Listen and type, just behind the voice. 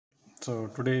So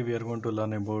today we are going to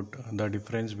learn about the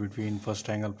difference between first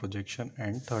angle projection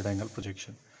and third angle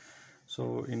projection.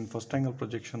 So in first angle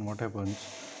projection, what happens?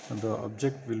 The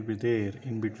object will be there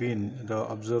in between the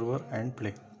observer and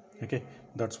plane. Okay,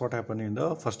 that's what happened in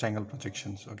the first angle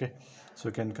projections. Okay, so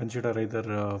you can consider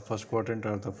either first quadrant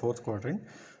or the fourth quadrant.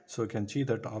 So you can see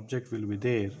that object will be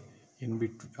there in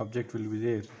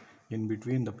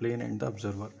between the plane and the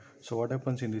observer. So what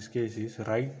happens in this case is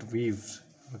right views.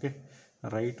 Okay,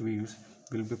 right views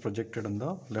will be projected on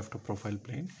the left profile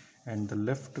plane, and the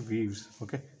left views,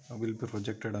 okay, will be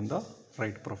projected on the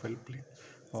right profile plane.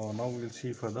 Now we will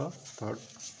see for the third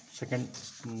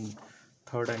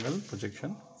angle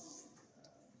projection.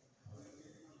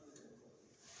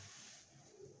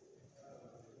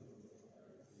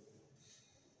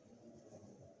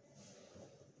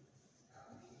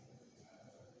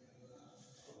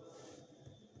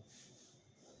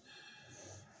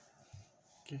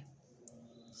 Okay,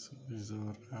 so this is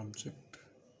our object.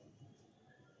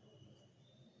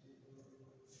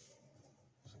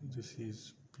 So this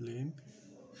is plane,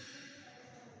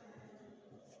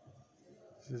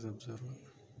 this is observer.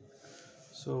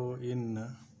 So in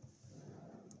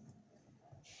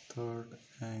third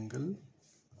angle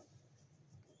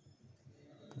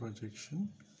projection,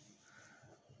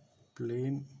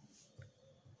 plane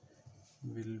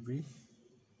will be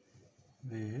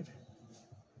there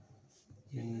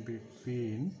in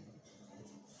between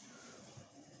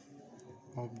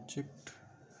object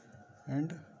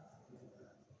and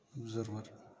observer.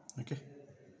 Okay,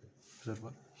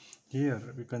 observer. Here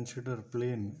we consider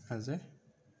plane as a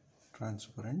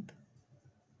transparent.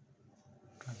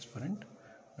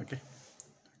 Okay,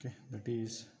 that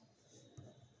is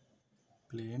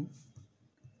plane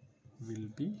will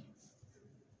be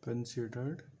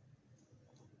considered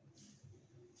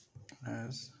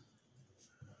as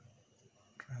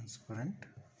transparent.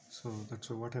 So that's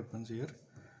what happens here.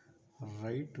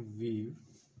 Right views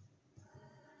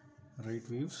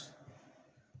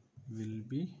will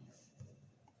be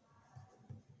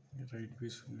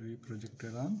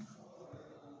projected on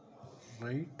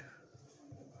right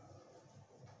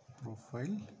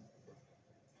profile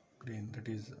plane, that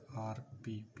is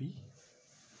RPP,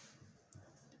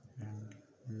 and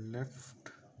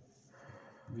left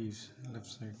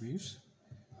side views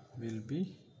will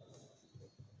be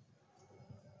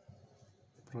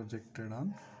projected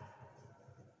on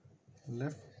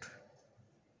left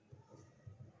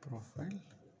profile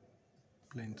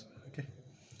planes. Okay,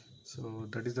 so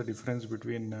that is the difference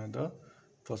between the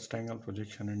first angle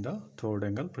projection and the third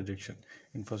angle projection.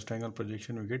 In first angle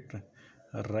projection, we get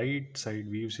right side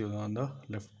views on the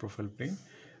left profile plane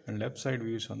and left side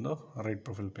views on the right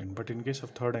profile plane. But in case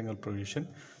of third angle projection,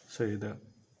 say the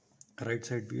right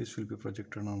side views will be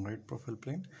projected on right profile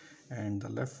plane and the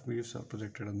left views are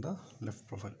projected on the left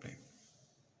profile plane.